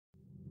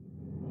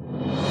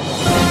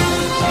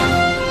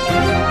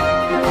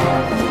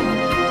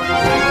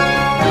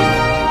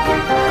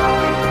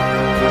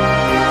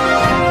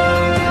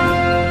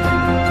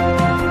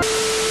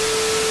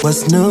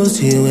What's news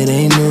to you? It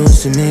ain't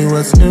news to me.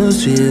 What's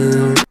news to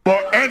you?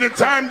 But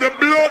anytime the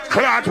blood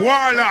clot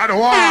warlord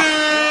walk,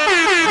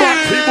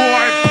 Batty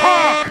boy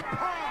park,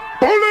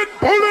 bullet.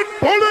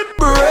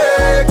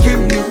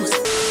 Breaking news.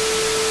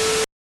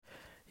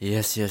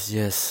 Yes.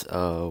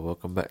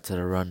 Welcome back to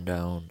the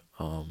rundown.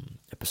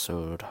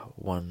 Episode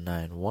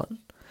 191.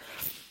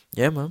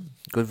 Yeah, man.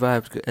 Good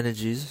vibes, good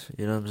energies.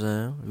 You know what I'm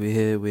saying?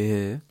 We're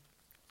here.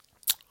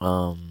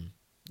 Don't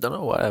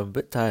know why I'm a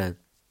bit tired,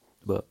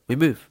 but we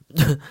move.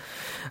 I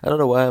don't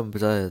know why I'm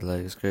tired.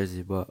 Like, it's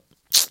crazy, but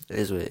it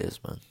is what it is,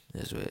 man.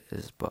 It is what it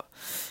is. But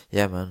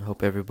yeah, man.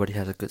 Hope everybody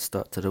had a good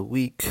start to the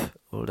week.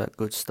 All that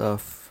good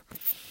stuff.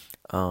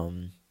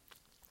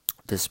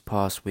 This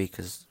past week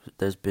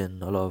there's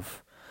been a lot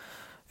of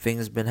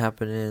things been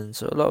happening.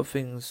 So a lot of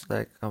things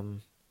like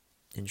I'm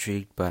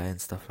intrigued by and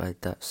stuff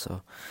like that.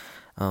 So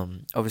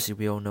obviously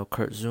we all know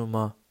Kurt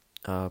Zouma,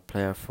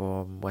 player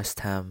from West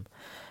Ham,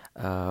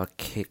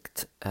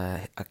 kicked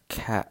a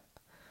cat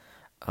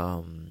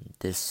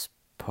this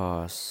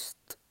past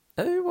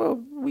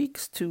 2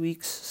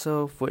 weeks.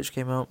 So footage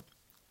came out.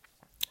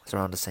 It's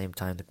around the same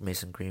time the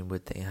Mason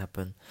Greenwood thing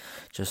happened,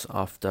 just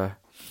after,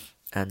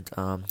 and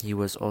he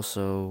was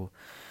also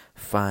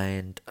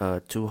fined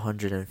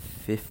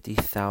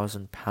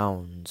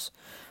 £250,000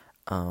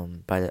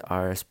 by the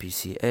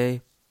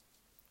RSPCA.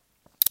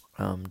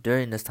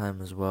 During this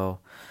time as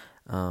well,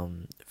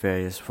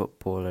 various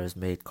footballers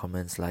made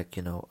comments like,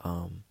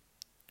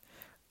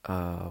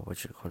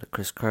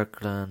 Chris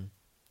Kirkland.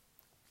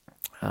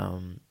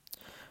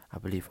 I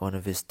believe one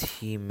of his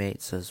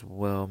teammates as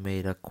well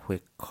made a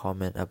quick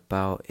comment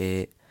about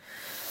it.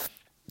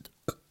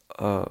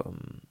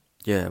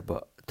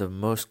 But the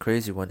most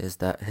crazy one is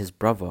that his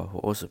brother, who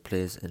also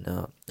plays in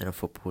a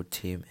football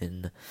team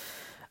in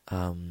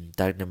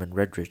Dagenham and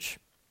Redbridge,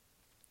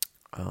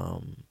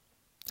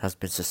 has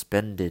been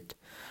suspended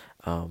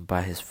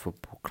by his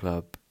football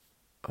club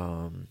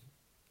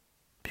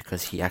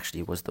because he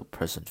actually was the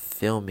person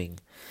filming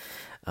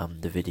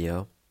the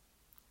video.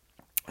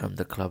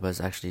 The club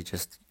has actually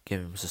just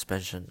given him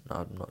suspension.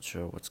 I'm not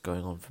sure what's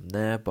going on from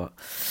there, but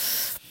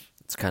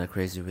it's kind of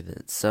crazy within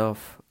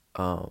itself.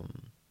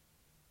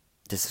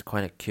 This is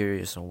kind of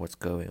curious on what's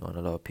going on.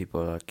 A lot of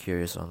people are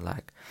curious on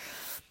like,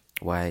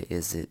 why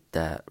is it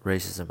that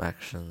racism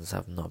actions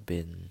have not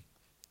been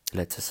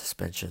led to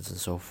suspensions and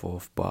so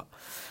forth, but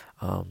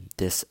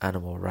this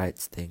animal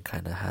rights thing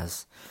kind of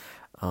has,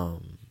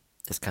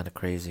 it's kind of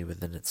crazy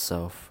within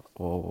itself,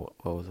 or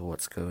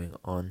what's going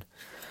on.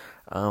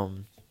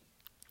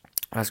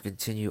 Let's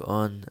continue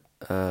on.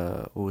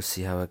 We'll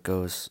see how it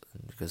goes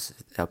because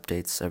it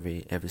updates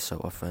every so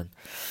often.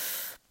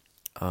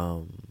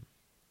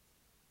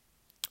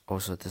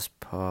 Also, this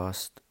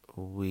past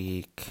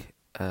week,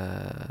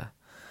 the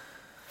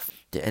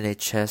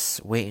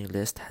NHS waiting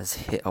list has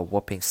hit a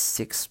whopping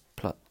 6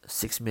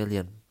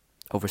 million,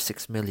 over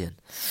 6 million.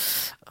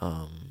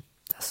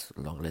 That's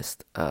a long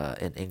list.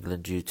 In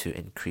England due to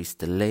increased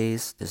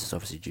delays. This is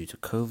obviously due to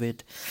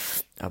COVID,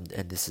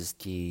 and this is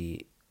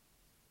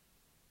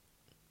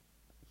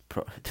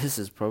this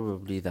is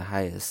probably the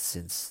highest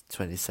since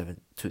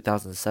 2007.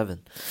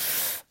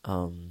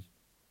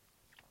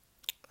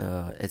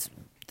 It's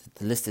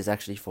the list is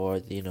actually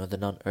for the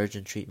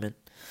non-urgent treatment,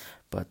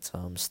 but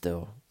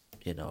still,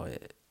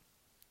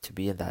 to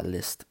be in that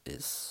list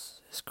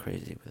is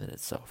crazy within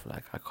itself.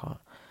 Like I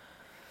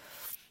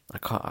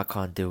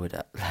can't deal with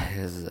that. Like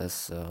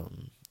that's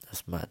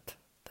mad.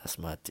 That's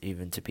mad.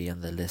 Even to be on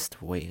the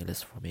waiting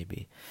list for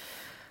maybe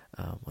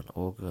an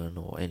organ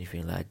or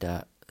anything like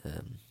that.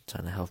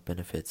 Kind of health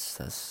benefits,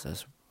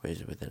 that's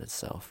crazy within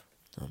itself.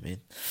 You know what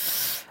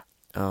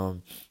I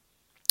mean?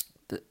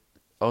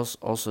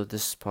 Also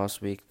this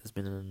past week there's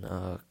been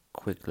a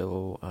quick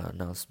little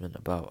announcement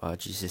about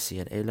GCSE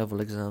and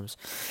A-level exams.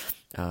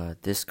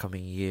 This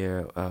coming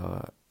year,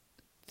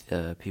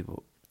 the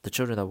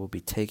children that will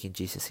be taking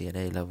GCSE and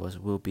A-levels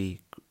will be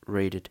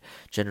rated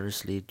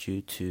generously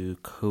due to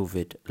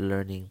COVID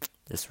learning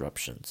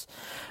disruptions.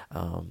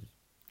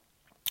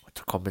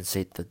 To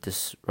compensate the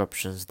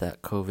disruptions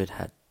that COVID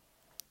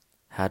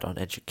had on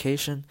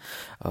education,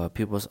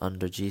 pupils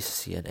under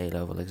GCSE and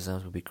A-level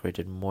exams will be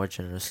graded more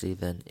generously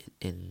than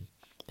in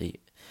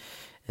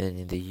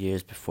the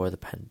years before the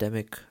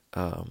pandemic.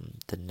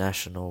 The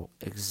national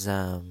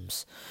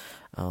exams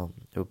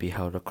will be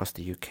held across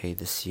the UK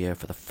this year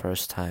for the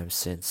first time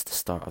since the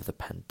start of the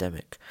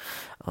pandemic.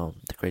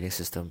 The grading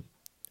system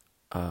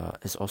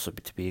is also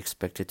to be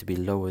expected to be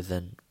lower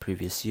than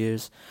previous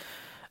years.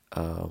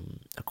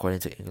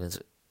 According to England's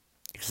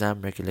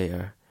exam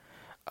regulator,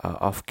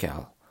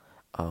 Ofqual.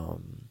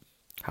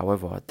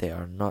 However, they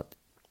are not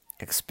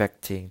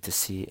expecting to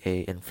see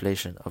a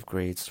inflation of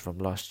grades from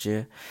last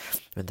year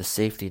when the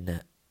safety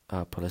net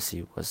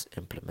policy was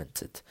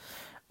implemented.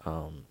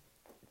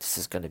 This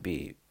is going to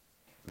be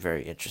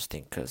very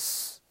interesting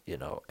because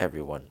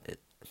everyone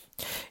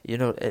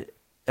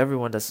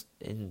that's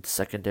in the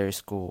secondary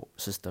school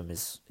system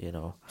is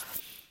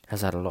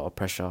has had a lot of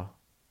pressure.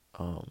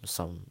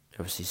 Some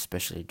obviously,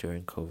 especially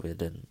during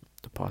COVID and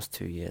the past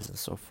 2 years and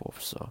so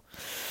forth. So,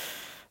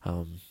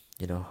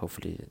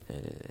 hopefully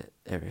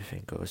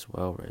everything goes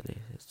well. Really,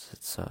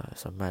 it's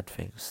a mad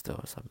thing still.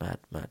 It's a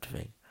mad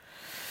thing.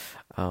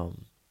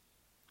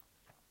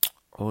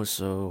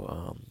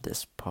 Also,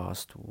 this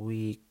past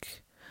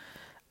week,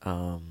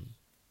 a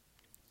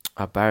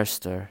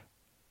barrister.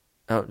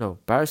 Oh no,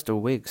 barrister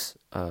wigs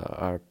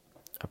are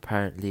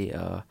apparently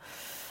are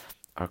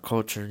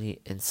culturally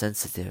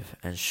insensitive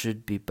and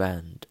should be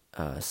banned,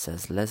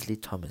 says Leslie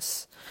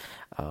Thomas.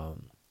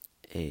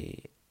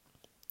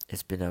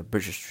 It's been a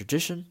British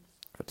tradition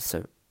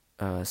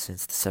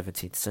since the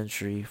 17th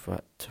century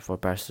for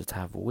barristers to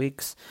have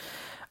wigs,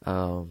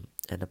 and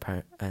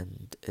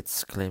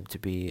it's claimed to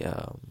be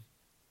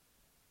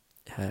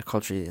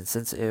culturally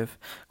insensitive,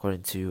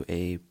 according to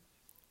a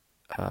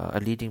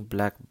leading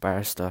black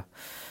barrister,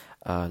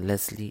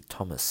 Leslie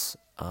Thomas.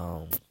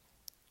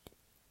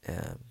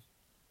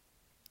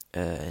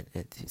 And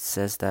it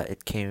says that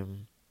it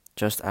came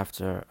just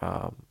after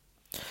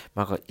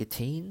Michael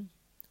Eteen,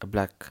 a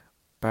black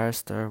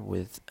barrister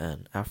with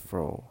an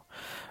afro,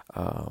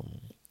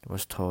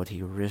 was told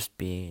he risked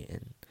being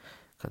in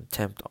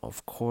contempt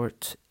of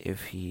court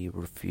if he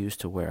refused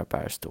to wear a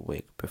barrister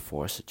wig,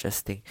 before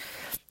suggesting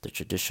the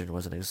tradition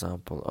was an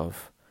example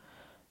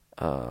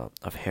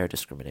of hair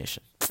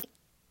discrimination.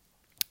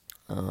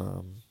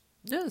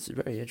 Yeah, it's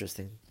very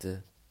interesting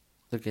to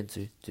look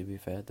into. To be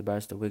fair, the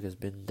barrister wig has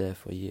been there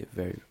for years.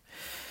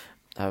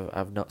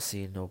 I've not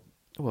seen no.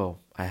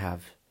 Well, I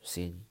have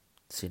seen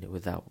it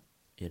without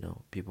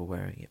people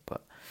wearing it,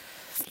 but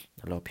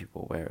a lot of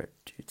people wear it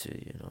due to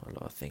a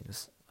lot of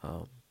things.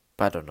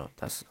 But I don't know.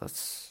 That's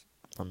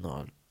I'm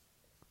not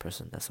a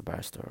person that's a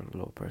barrister or a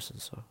law person,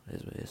 so it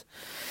is what it is.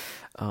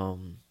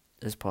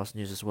 This past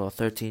news as well.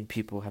 13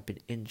 people have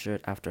been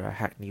injured after a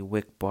Hackney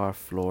Wick bar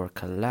floor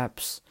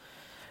collapse.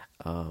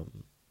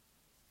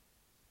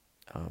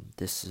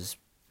 This is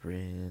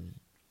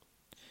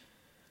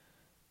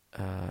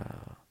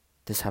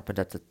this happened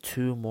at the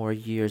Two More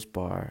Years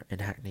bar in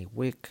Hackney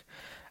Wick.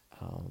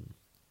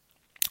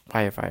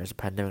 Firefighters and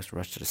paramedics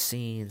rushed to the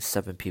scene.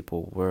 7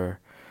 people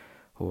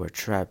who were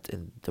trapped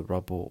in the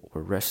rubble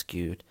were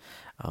rescued.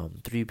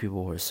 3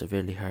 people were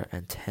severely hurt,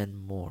 and 10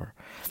 more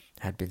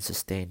had been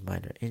sustained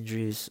minor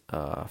injuries.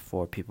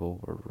 4 people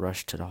were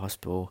rushed to the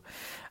hospital.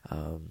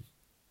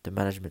 The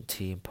management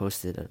team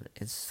posted on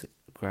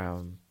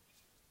Instagram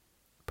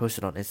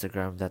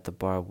that the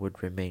bar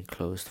would remain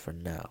closed for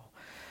now.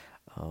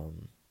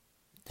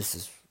 This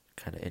is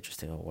kind of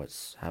interesting on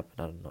what's happened.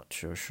 I'm not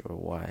sure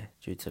why.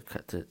 Due to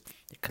it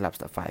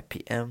collapsed at 5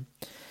 p.m.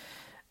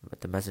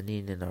 But the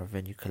mezzanine in our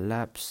venue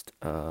collapsed.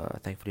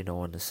 Thankfully, no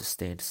one has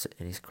sustained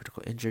any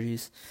critical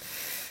injuries.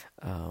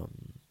 So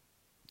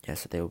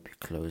they will be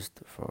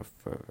closed for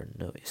further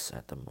notice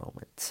at the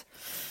moment.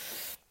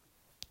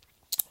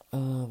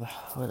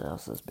 What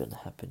else has been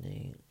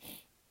happening?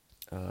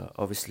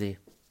 Obviously,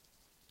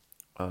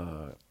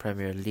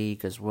 Premier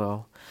League as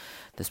well.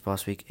 This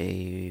past week,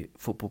 a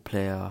football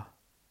player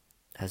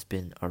has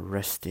been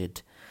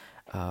arrested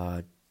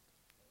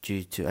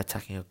due to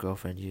attacking a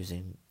girlfriend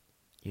using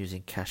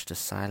cash to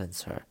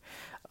silence her.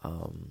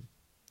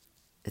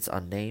 It's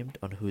unnamed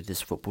on who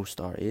this football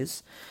star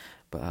is,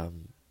 but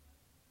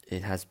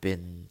it has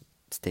been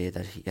stated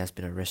that he has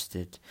been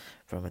arrested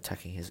from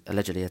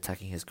allegedly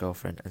attacking his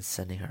girlfriend and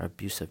sending her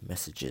abusive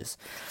messages.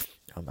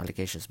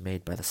 Allegations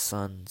made by the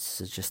Sun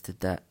suggested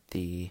that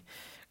the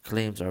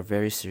claims are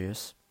very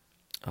serious,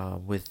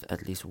 with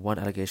at least one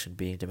allegation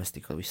being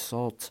domestic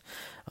assault.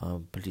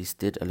 Police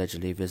did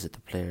allegedly visit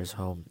the player's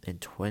home in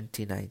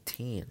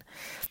 2019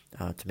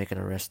 to make an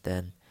arrest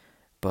then,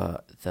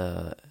 but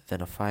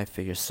then a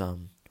 5-figure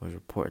sum was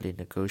reportedly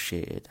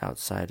negotiated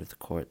outside of the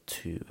court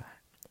to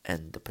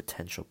end the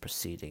potential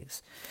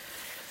proceedings.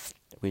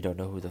 We don't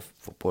know who the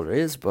footballer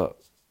is, but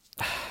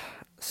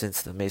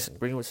since the Mason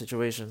Greenwood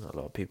situation, a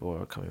lot of people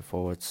are coming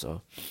forward,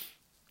 so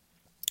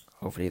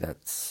hopefully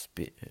that's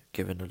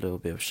given a little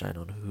bit of shine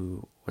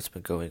on what's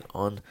been going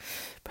on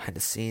behind the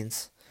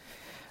scenes.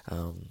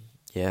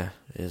 It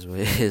is what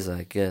it is,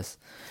 I guess.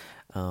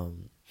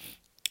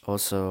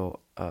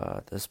 Also,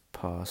 this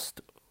past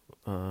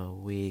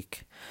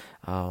week,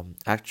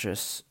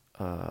 actress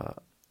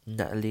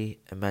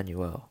Natalie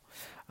Emmanuel,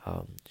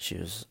 she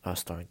was a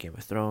star in Game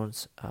of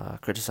Thrones,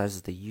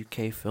 criticizes the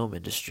UK film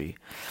industry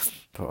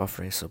for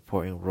offering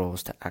supporting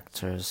roles to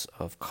actors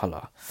of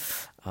colour.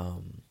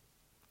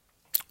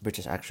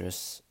 British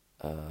actress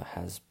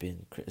has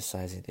been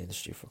criticizing the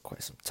industry for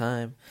quite some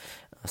time,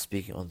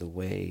 speaking on the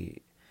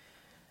way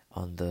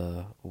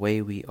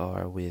we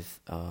are with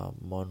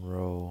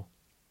Monroe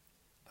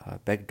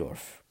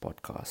Begdorf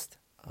podcast.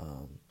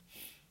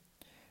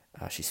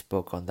 She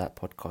spoke on that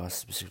podcast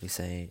specifically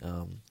saying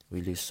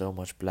we lose so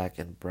much black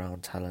and brown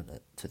talent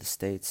to the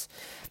States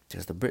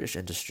because the British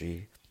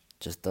industry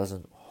just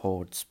doesn't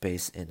hold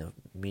space in a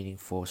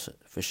meaningful,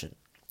 sufficient,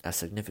 a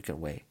significant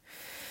way.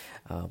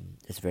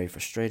 It's very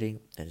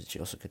frustrating, and she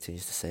also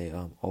continues to say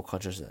all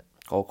cultures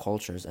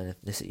and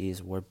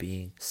ethnicities were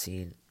being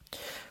seen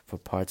for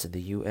parts in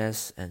the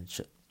U.S. and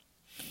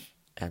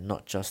and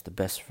not just the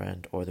best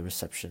friend or the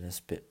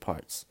receptionist bit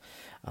parts.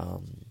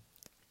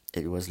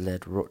 It was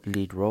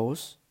lead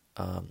roles.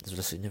 These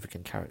were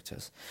significant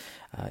characters.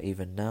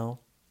 Even now,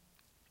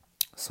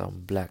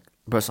 some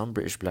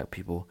British black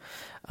people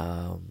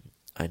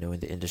I know in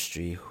the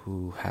industry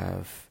who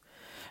have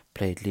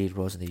played lead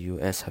roles in the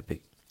US have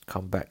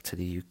come back to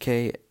the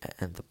UK,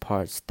 and the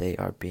parts they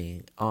are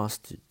being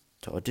asked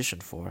to audition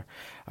for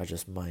are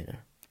just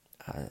minor.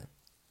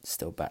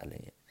 Still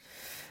battling it.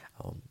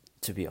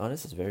 To be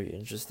honest, it's very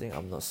interesting.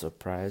 I'm not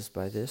surprised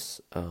by this.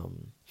 As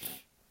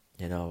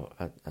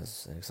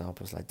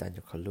examples like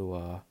Daniel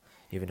Kaluuya,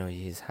 even though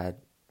he's had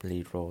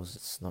lead roles,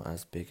 it's not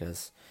as big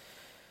as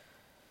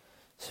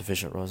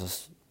sufficient roles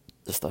as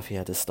the stuff he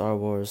had in Star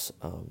Wars.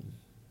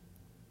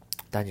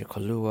 Daniel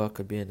Kaluuya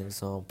could be an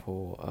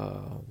example.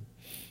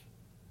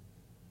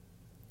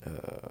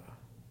 Did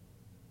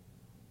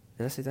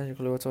I say Daniel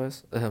Kaluuya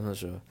twice? I'm not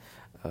sure.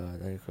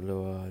 Daniel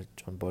Kaluuya,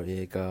 John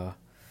Boyega.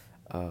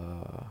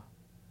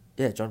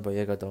 John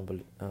Boyega,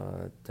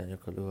 Daniel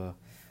Kaluuya.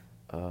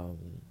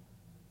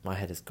 My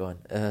head is gone.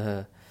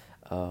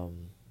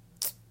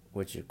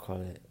 What do you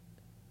call it?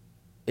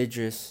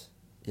 Idris.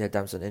 Yeah,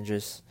 Damson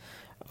Idris.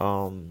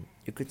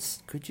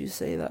 Could you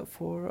say that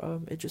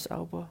for Idris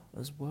Elba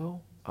as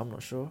well? I'm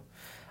not sure.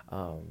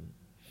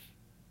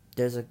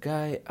 There's a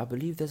guy. I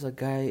believe there's a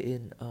guy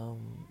in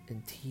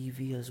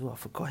TV as well. I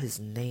forgot his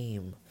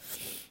name,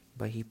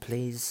 but he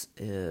plays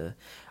a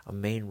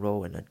main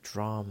role in a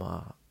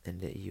drama in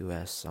the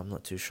US. I'm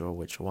not too sure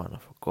which one. I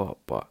forgot,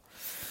 but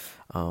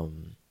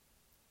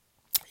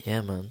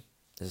yeah, man,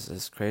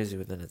 it's crazy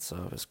within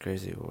itself. It's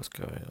crazy what's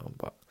going on,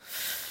 but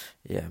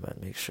yeah, man,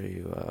 make sure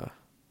you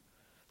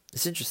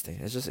it's interesting.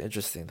 It's just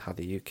interesting how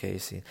the UK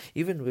scene,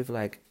 even with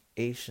like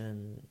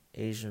Asian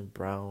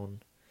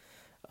brown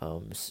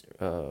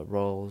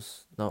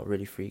roles, not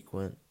really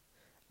frequent,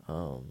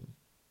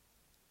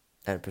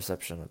 and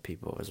perception of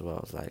people as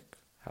well as like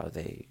how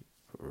they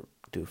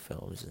do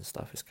films and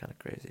stuff is kind of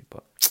crazy.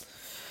 But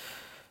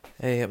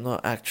hey, I'm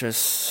not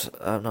actress,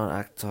 I'm not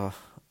actor,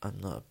 I'm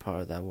not a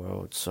part of that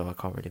world, so I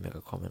can't really make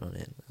a comment on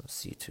it. I don't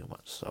see too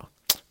much, so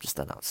I'm just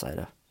an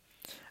outsider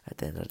at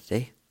the end of the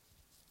day.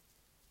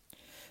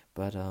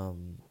 But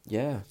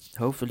yeah,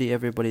 hopefully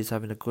everybody's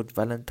having a good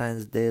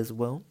Valentine's Day as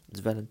well. It's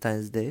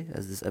Valentine's Day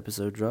as this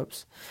episode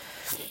drops.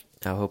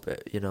 I hope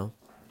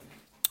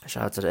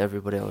shout out to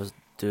everybody I was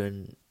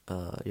doing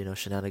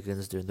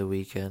shenanigans during the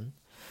weekend,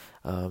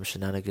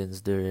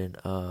 shenanigans during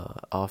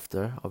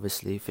after,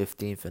 obviously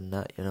 15th and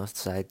that,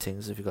 side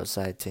things, if you got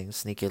side things,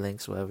 sneaky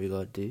links, whatever you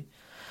gotta do.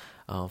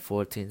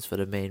 14th for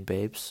the main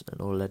babes and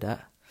all of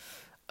that.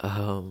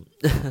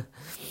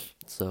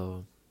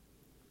 So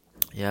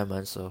yeah,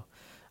 man, so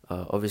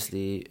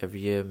obviously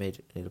every year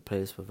made a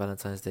playlist for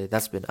Valentine's Day.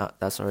 That's been out,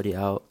 that's already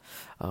out.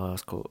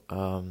 It's cool.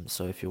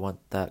 So if you want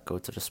that, go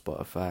to the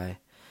Spotify.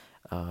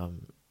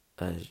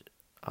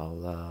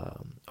 I'll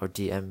or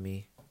DM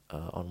me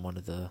on one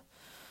of the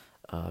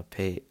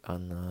pay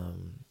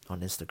on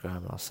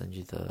Instagram. I'll send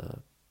you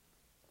the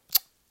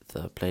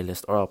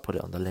playlist, or I'll put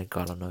it on the link.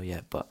 I don't know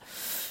yet, but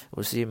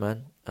we'll see,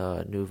 man.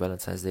 New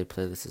Valentine's Day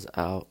playlist is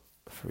out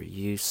for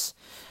use.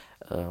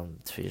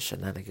 For your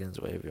shenanigans,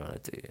 whatever you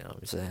want to do, you know what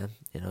I'm saying?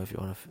 If you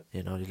want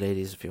to,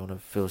 ladies, if you want to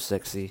feel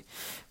sexy,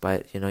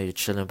 but you're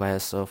chilling by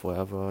yourself,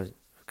 whatever,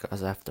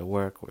 because after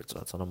work, or it's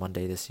on a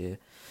Monday this year,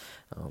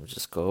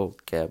 just go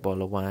get a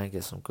bottle of wine,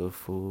 get some good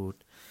food,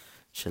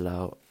 chill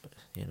out.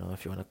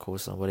 If you want to call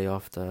somebody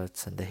after,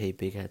 send a hey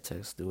big head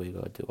text, do what you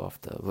gotta do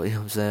after. But you know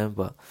what I'm saying?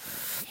 But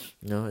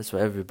it's for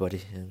everybody.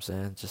 You know what I'm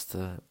saying? Just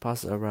to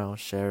pass it around,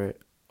 share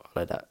it,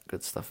 all of that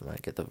good stuff, man.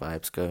 Get the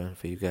vibes going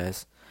for you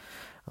guys.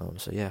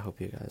 So yeah, I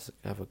hope you guys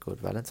have a good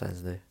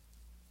Valentine's Day.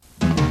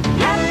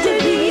 After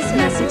these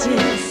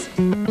messages,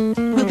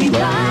 we'll be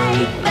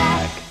right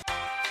back.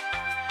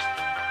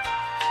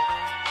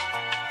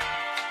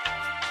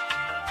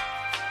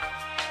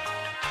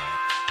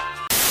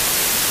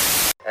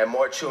 And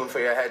more tune for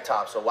your head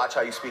top, so watch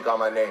how you speak on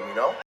my name,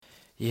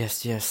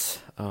 Yes.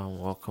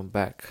 Welcome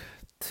back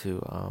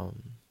to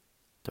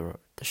the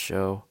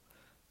show,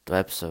 the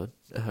episode.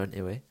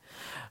 Anyway.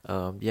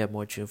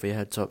 More tune for your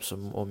head top,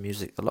 some more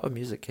music. A lot of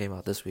music came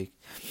out this week,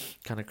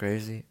 kind of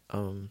crazy.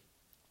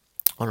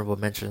 Honorable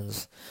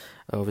mentions,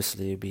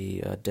 obviously,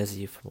 be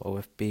Desi from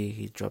OFB.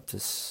 He dropped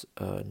his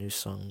new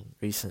song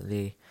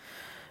recently.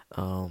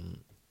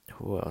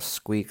 Who else?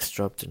 Squeaks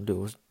dropped a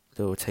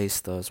little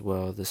taster as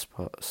well this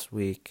past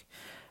week.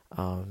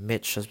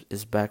 Mitch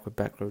is back with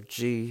Backroad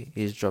G.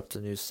 He's dropped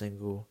a new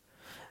single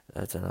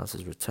to announce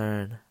his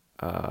return.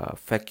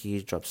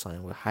 Fecky dropped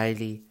something with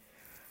Hailey.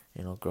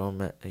 Grown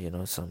man,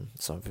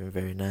 something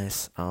very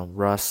nice.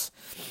 Russ,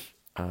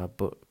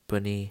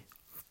 Bunny,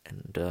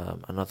 and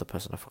another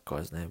person, I forgot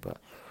his name, but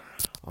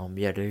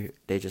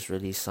they just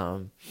released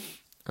some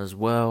as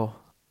well.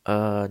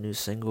 New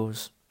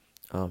singles.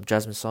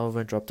 Jasmine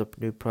Sullivan dropped a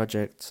new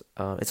project.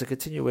 It's a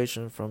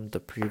continuation from the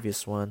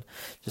previous one,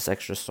 just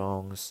extra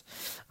songs,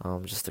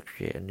 just to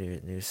create a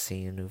new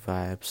scene, new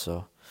vibe.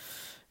 So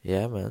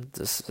yeah, man,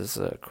 this is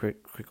a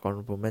quick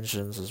honorable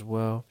mentions as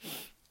well.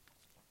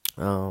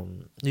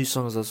 New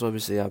songs that's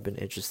obviously I've been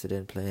interested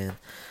in playing.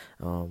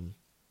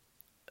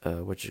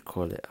 What you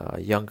call it?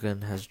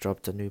 Younggun has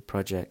dropped a new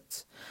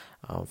project.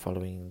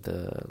 Following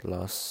the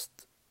last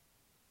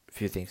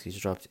few things he's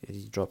dropped.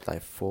 He dropped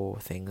like 4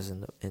 things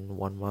in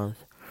 1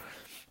 month,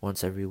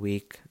 once every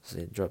week. So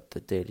he dropped the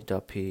Daily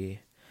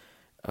Duppy,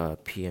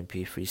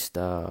 PNP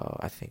Freestyle,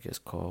 I think it's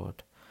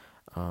called,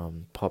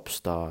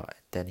 Popstar.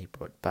 Then he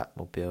brought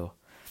Batmobile.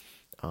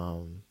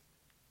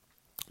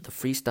 The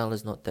freestyle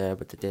is not there,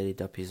 but the Daily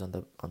Duppy is on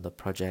the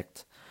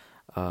project.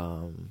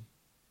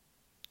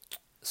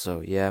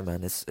 So yeah,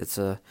 man, it's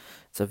a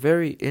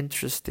very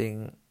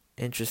interesting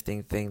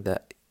thing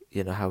that,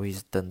 you know, how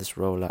he's done this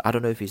rollout. I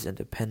don't know if he's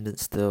independent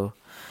still,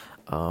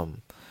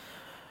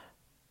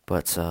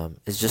 but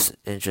it's just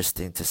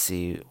interesting to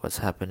see what's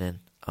happening.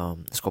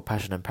 It's called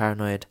Passion and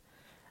Paranoid.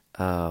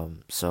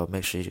 So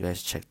make sure you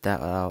guys check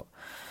that out.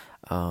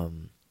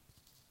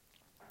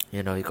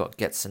 You know, he got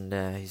Gets in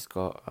there. He's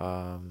got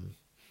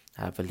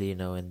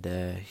Avelino in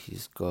there.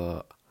 He's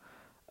got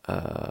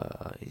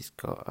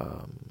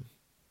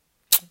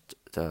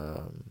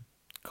the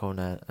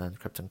Conan and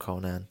Krypton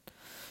Conan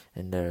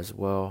in there as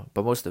well.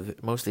 But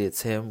mostly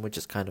it's him, which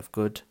is kind of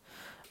good.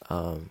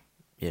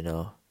 You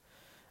know,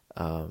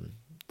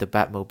 the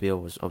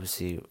Batmobile was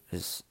obviously it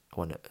was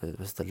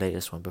the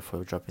latest one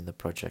before dropping the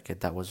project, and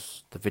that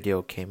was the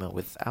video came out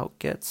without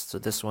Gets. So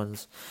this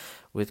one's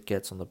with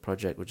Gets on the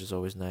project, which is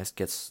always nice.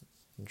 Gets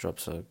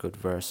drops a good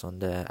verse on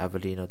there.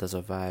 Avelino does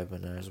a vibe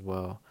in there as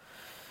well.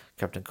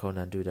 Captain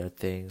Conan do their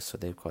thing, so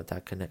they've got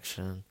that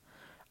connection.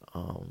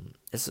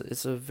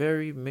 It's a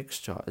very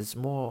mixed chart. It's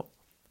more,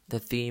 the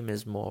theme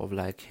is more of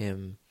like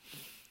him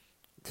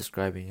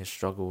describing his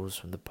struggles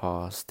from the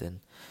past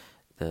and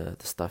the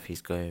stuff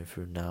he's going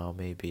through now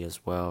maybe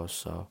as well.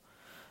 So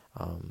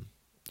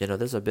you know,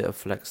 there's a bit of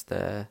flex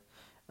there.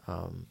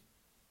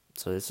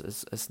 So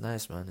it's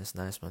nice, man. It's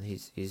nice, man.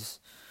 It's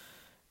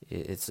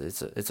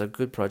a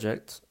good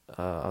project.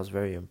 I was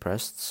very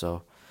impressed.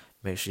 So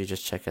make sure you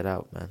just check it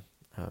out, man.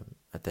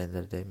 At the end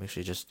of the day, make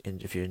sure you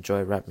if you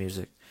enjoy rap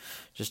music,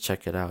 just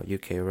check it out.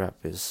 UK rap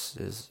is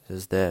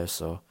there,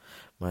 so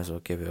might as well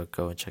give it a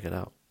go and check it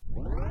out.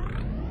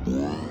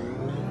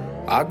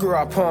 I grew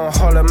up on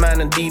Hollow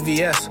Man and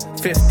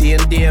DVS, 50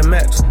 and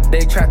DMX.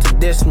 They tried to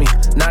diss me,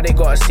 now they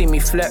gotta see me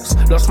flex.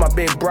 Lost my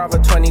big brother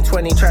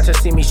 2020, tried to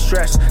see me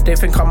stress. They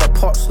think I'm a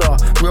pop star,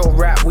 real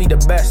rap, we the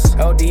best.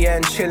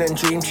 LDN chillin',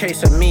 dream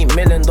chasing, meet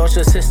million. Dodge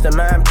the system,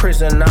 man,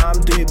 prison, now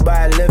I'm duped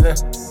by a living.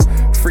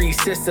 3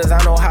 sisters,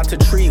 I know how to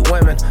treat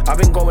women. I've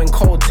been going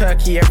cold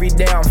turkey every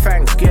day on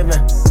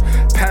Thanksgiving.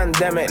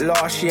 Pandemic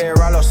last year,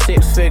 I lost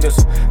 6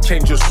 figures.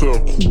 Change your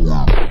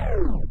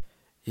circle.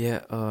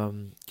 Yeah,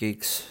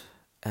 Geeks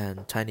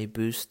and Tiny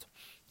Boost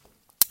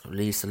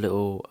released a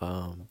little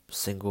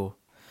single,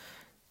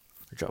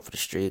 Drop for the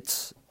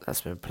Streets. That's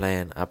been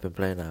playing. I've been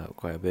playing that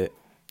quite a bit.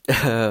 You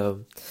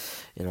know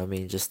what I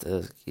mean? Just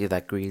yeah,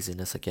 that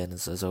greasiness again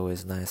is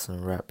always nice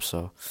on rap.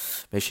 So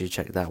make sure you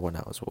check that one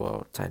out as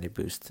well. Tiny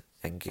Boost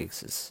and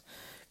Gigs is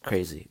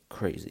crazy.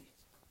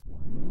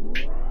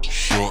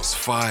 Shots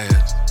fired.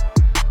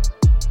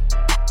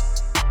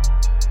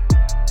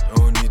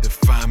 Only the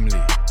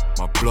family.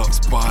 My block's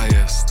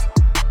biased.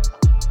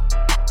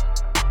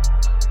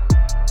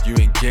 You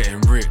ain't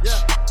getting rich,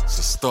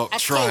 so stop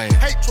trying.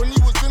 I told H when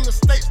he was in the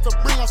States to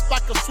bring us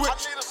back a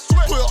switch.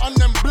 Put it on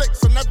them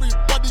blicks and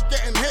everybody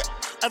getting hit.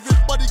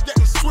 Everybody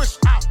getting swished.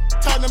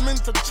 Turn them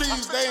into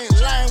cheese. They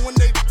ain't lying when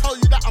they tell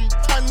you that I'm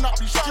turning up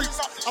these streets.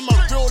 I'm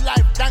a real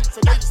life gangster.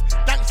 They just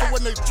gangster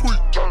when they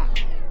tweet.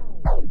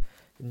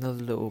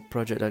 Another little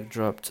project that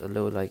dropped, a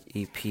little like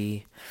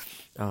EP,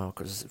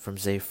 cause from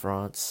Zay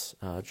France.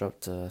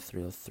 Dropped a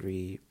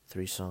 3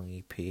 song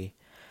EP.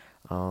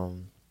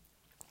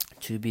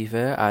 To be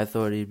fair, I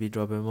thought he'd be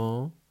dropping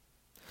more,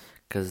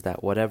 cause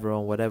that whatever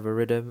on whatever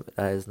rhythm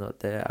that is not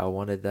there. I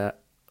wanted that.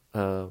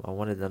 I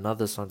wanted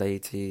another song that he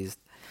teased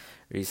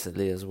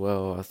recently as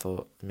well. I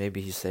thought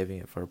maybe he's saving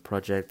it for a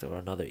project or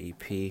another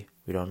EP. We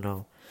don't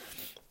know.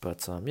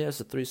 But yeah,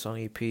 it's a 3-song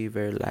EP,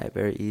 very light,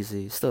 very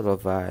easy. Still a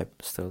vibe.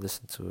 Still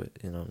listen to it.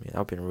 You know what I mean?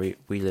 I've been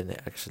wheeling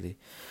it actually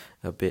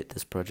a bit,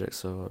 this project,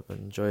 so I've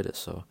enjoyed it.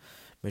 So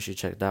make sure you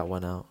check that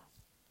one out.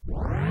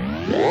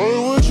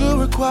 Why would you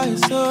require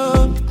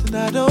something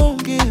I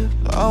don't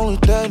give? The only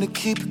thing to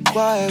keep it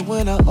quiet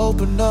when I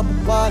open up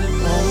my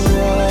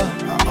wallet.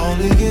 I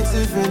only get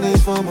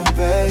Tiffany's for my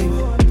baby.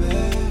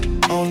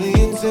 Only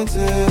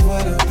incentive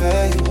when I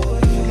pay.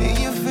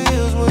 In your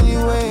feels when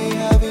you ain't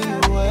having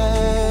your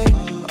way.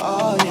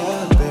 Oh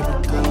yeah,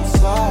 baby girl, I'm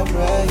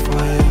sorry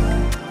for you.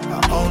 I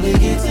only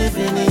get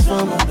Tiffany's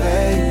for my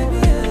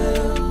baby.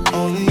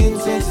 Only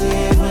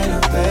incentive when I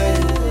pay.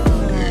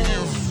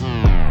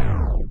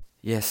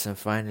 Yes, and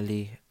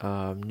finally,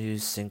 new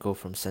single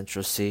from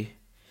Central C,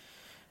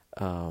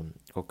 called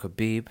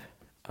Khabib,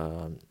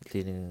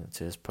 leading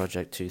to his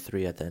project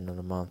 2-3 at the end of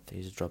the month.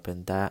 He's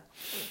dropping that.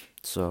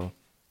 So,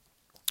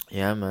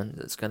 yeah, man,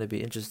 it's gonna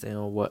be interesting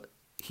on what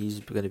he's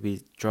gonna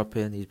be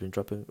dropping. He's been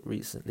dropping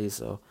recently,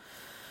 so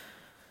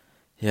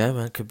yeah,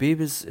 man. Khabib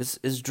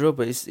is drill,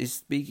 but he's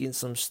speaking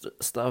some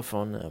stuff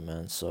on there,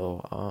 man.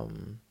 So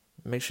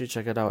make sure you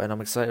check it out. And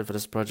I'm excited for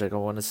this project. I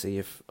want to see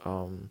if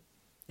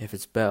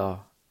it's better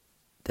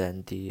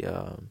than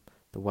the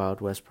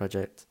Wild West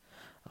project.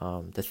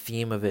 The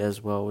theme of it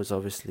as well was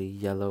obviously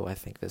yellow. I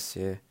think this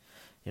year,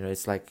 you know,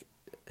 it's like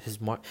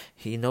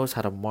he knows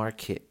how to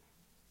market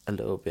a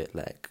little bit.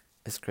 Like,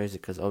 it's crazy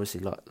because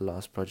obviously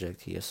last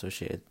project he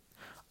associated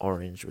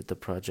orange with the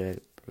project,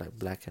 like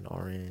black and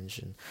orange,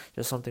 and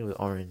just something with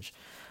orange,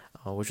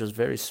 which was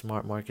very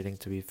smart marketing,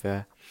 to be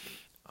fair.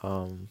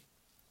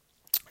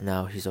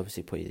 Now he's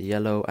obviously put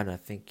yellow, and I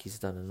think he's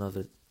done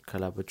another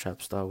collab with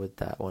Trap Star with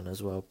that one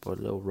as well, put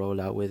a little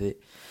rollout with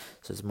it,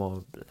 so it's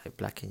more like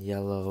black and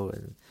yellow.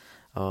 And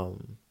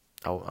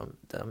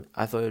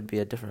I thought it would be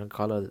a different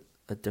color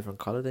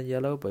than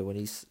yellow, but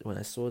when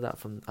I saw that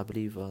from, I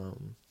believe,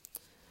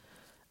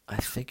 I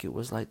think it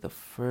was like the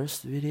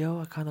first video,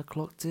 I kind of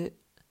clocked it.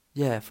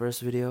 Yeah,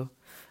 first video.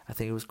 I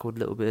think it was called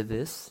Little Bit of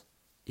This.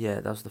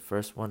 Yeah, that was the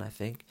first one, I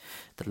think.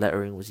 The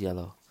lettering was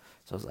yellow.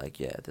 So I was like,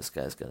 yeah, this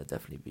guy's going to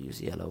definitely use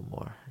yellow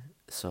more.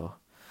 So,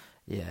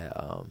 yeah,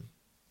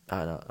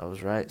 I know, I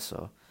was right.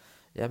 So,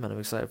 yeah, man, I'm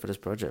excited for this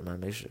project,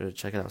 man. Make sure to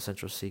check it out,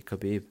 Central C,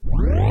 Khabib.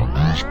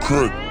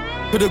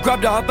 Could've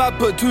grabbed that bag,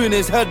 put 2 in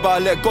his head, but I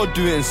let God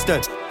do it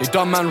instead. They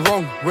done man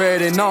wrong, where are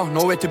they now?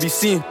 Nowhere to be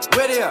seen.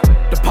 Where they at?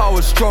 The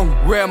power's strong,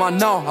 where am I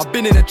now? I've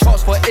been in the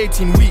charts for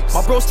 18 weeks.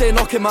 My bro stay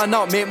knocking man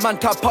out, make man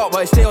tap out, but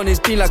I stay on his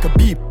team like a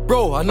beep.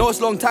 Bro, I know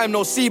it's long time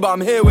no see, but I'm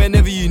here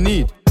whenever you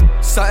need.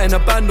 Sat in a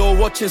band or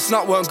watching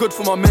Snap weren't good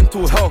for my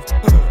mental health.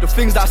 The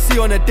things that I see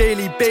on a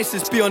daily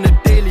basis be on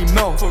a daily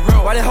melt. For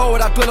real. Why the hell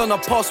would I dwell on the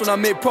past when I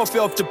make profit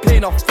off the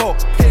pain I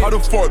felt? How the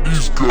fuck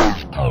these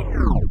girls?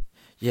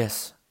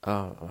 Yes,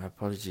 my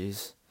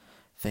apologies.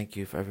 Thank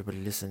you for everybody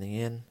listening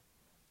in.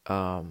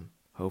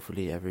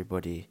 Hopefully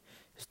everybody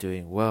is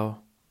doing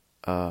well.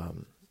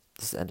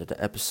 This is the end of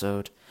the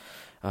episode.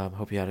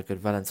 Hope you had a good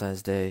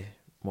Valentine's Day.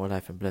 More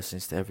life and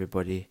blessings to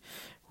everybody.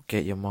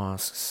 Get your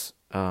masks.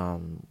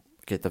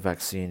 Get the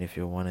vaccine if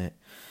you want it.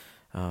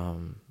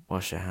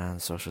 Wash your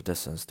hands, social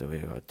distance, do what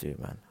you gotta do,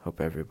 man. Hope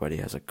everybody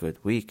has a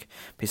good week.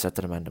 Peace out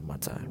to the man of my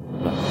time.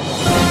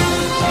 Love.